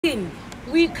2016,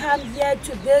 we come here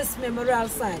to this memorial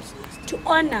site to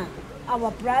honor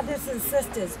our brothers and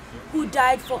sisters who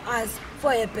died for us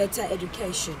for a better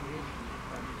education.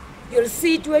 You'll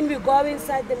see it when we go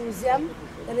inside the museum.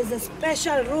 There is a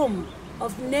special room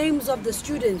of names of the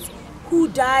students who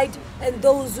died and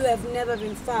those who have never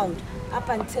been found up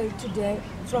until today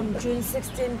from June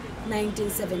 16,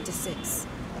 1976.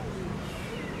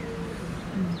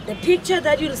 The picture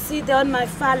that you'll see there on my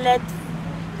far left,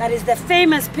 that is the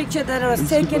famous picture that was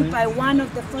taken by one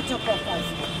of the photographers.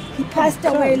 He passed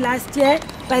away last year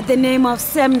by the name of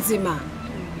Sam Zima.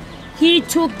 He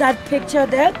took that picture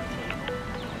there.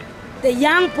 The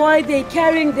young boy they're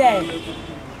carrying there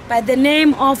by the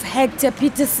name of Hector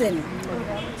Pieterson.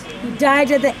 He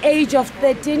died at the age of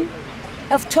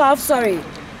 12.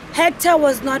 Hector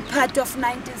was not part of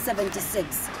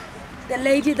 1976. The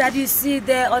lady that you see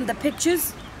there on the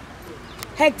pictures,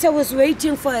 Hector was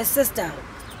waiting for her sister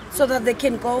so that they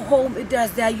can go home. It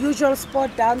was their usual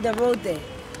spot down the road there.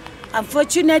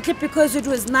 Unfortunately, because it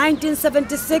was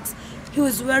 1976, he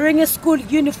was wearing a school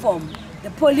uniform. The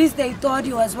police, they thought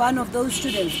he was one of those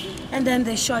students, and then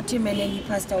they shot him and then he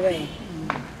passed away.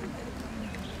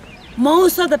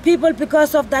 Most of the people,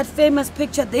 because of that famous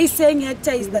picture, they saying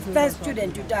Hector is the first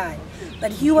student to die,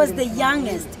 but he was the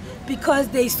youngest because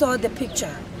they saw the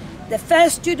picture. The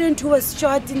first student who was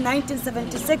shot in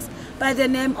 1976 by the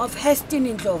name of Hector.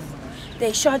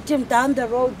 They shot him down the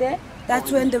road there.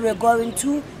 That's when they were going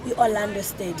to the Orlando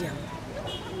Stadium.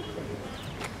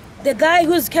 The guy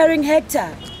who's carrying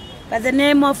Hector, by the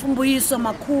name of Mbuyiso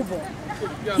Makubo,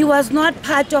 he was not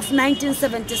part of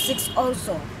 1976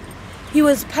 also. He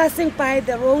was passing by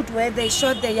the road where they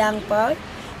shot the young boy.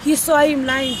 He saw him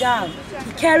lying down.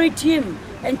 He carried him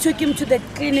and took him to the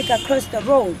clinic across the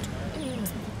road.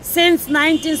 Since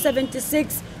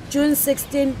 1976, June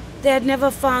 16, they had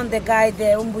never found the guy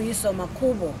there, Mbuyiso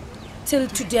Makubo, till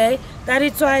today. That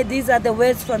is why these are the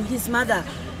words from his mother.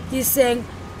 He's saying,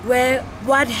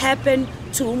 what happened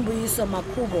to Mbuyiso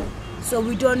Makubo? So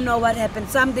we don't know what happened.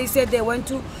 Some they said they went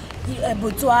to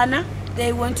Botswana.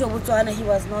 They went to Botswana, he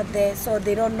was not there, so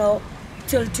they don't know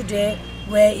till today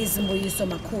where is Mbuyiso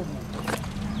Makubo.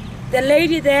 The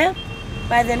lady there,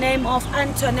 by the name of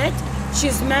Antoinette,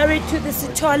 she's married to the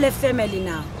Sitole family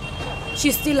now.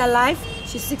 She's still alive,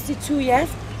 she's 62 years.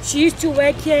 She used to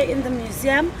work here in the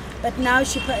museum, but now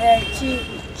she's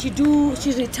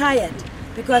retired.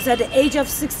 Because at the age of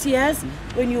 6 years,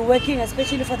 when you're working,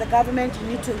 especially for the government, you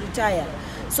need to retire.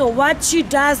 So what she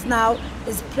does now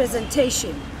is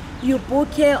presentation. You book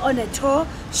her on a tour,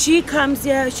 she comes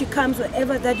here, she comes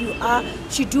wherever that you are,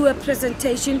 she do a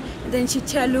presentation, and then she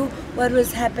tell you what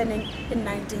was happening in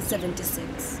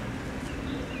 1976.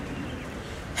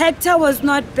 Hector was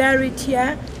not buried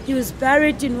here, he was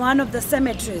buried in one of the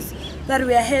cemeteries that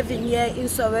we are having here in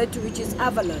Soweto, which is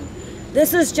Avalon.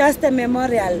 This is just a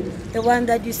memorial, the one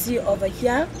that you see over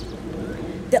here.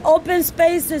 The open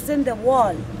space is in the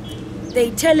wall.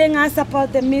 They're telling us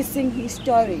about the missing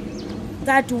history.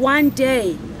 That one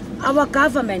day our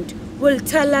government will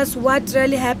tell us what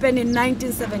really happened in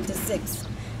 1976.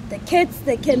 The kids,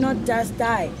 they cannot just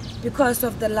die because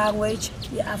of the language,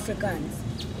 the Afrikaans.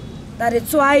 That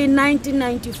is why in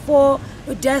 1994,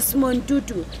 Desmond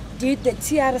Tutu did the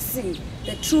TRC,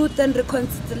 the Truth and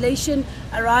Reconciliation,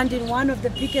 around in one of the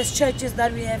biggest churches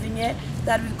that we have in here,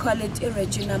 that we call it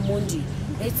Regina Mundi.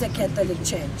 It's a Catholic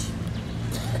church.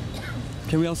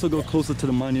 Can we also go closer to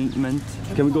the monument?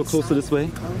 Can we go closer this way? I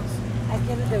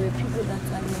get there were people that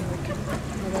are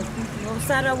working.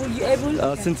 Sarah, were you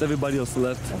able? Since everybody else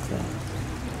left. Okay.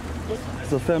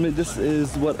 So family, this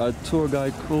is what our tour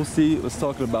guide Kosi was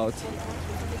talking about.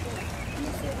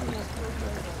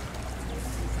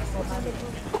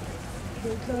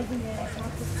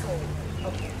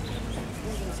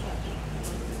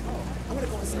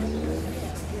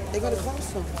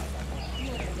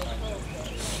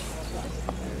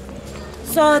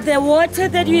 So the water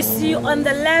that you see on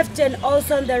the left and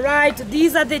also on the right,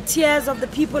 these are the tears of the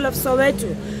people of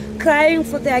Soweto, crying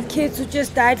for their kids who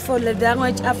just died for the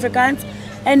language Afrikaans.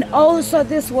 And also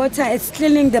this water is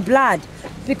cleaning the blood,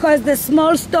 because the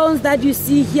small stones that you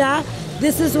see here,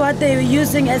 this is what they were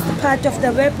using as the part of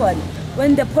the weapon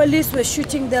when the police were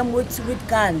shooting them with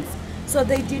guns. So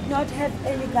they did not have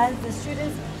any guns. The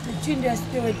students,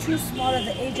 they were too small at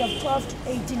the age of 12 to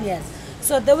 18 years.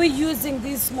 So they were using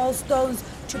these small stones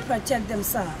to protect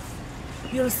themselves.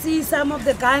 You'll see some of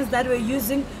the guns that were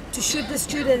using to shoot the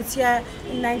students here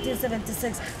in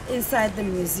 1976 inside the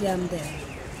museum there.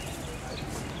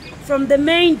 From the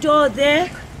main door there,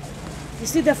 you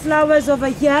see the flowers over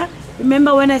here.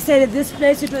 Remember when I said that this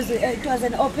place, it was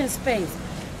an open space.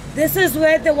 This is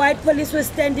where the white police were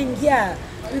standing here.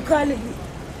 We call it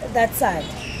that side.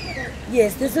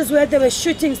 Yes, this is where they were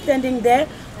shooting, standing there,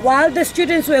 while the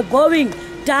students were going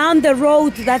down the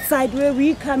road that side where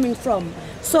we're coming from.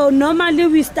 So normally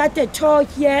we start a tour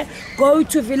here, go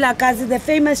to Highlghts, the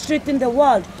famous street in the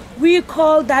world. We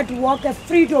call that walk a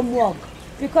freedom walk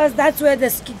because that's where the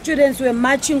students were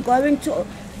marching, going to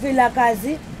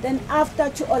Highlghts, then after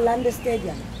to Orlando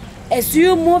Stadium. As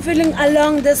you moving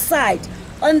along this side,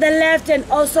 on the left and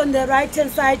also on the right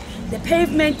hand side, the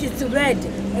pavement is red.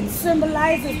 It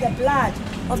symbolizes the blood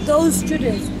of those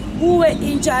students who were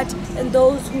injured and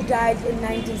those who died in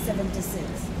 1976.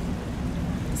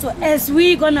 So as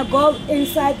we're gonna go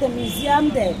inside the museum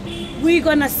there, we're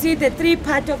gonna see the three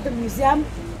parts of the museum,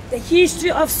 the history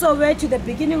of Soweto, the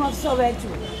beginning of Soweto,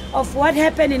 of what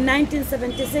happened in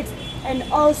 1976 and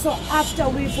also after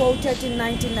we voted in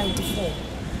 1994.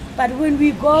 But when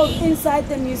we go inside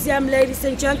the museum, ladies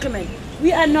and gentlemen,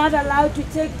 we are not allowed to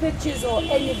take pictures or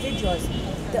any videos.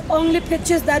 The only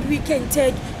pictures that we can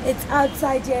take, it's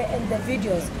outside here and the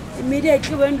videos,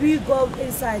 immediately when we go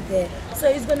inside there. So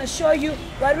it's going to show you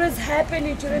what was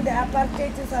happening during the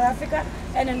apartheid in South Africa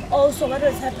and then also what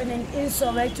was happening in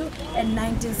Soweto in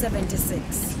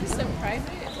 1976. Is it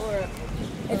private or?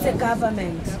 It's a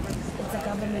government. It's a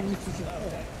government institute.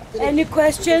 Any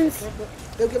questions?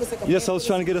 Yes, I was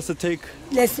trying to get us to take.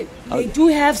 Let's see. They do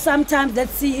have sometimes.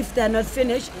 Let's see if they're not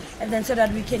finished, and then so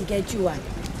that we can get you one.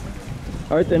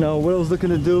 All right, then what I was looking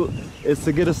to do is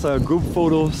to get us a group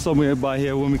photo somewhere by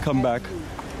here when we come back.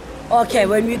 Okay,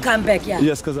 when we come back, yeah.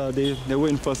 Yes, because they're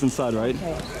waiting for us inside, right?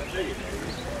 Okay.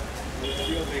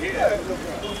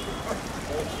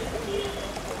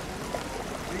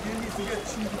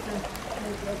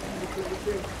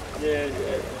 Yeah.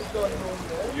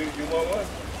 You want one?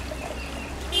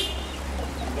 You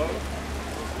want one?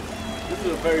 This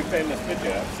is a very famous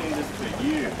picture. I've seen this for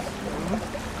years.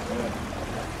 Yeah.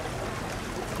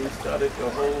 He started the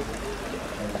whole.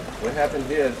 What happened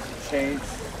here is changed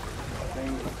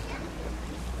things.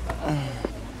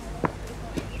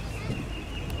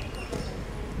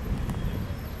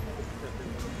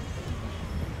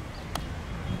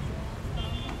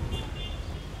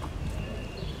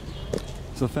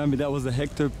 So family, that was the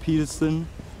Hector Pieterson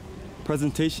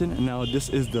presentation, and now this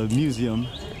is the museum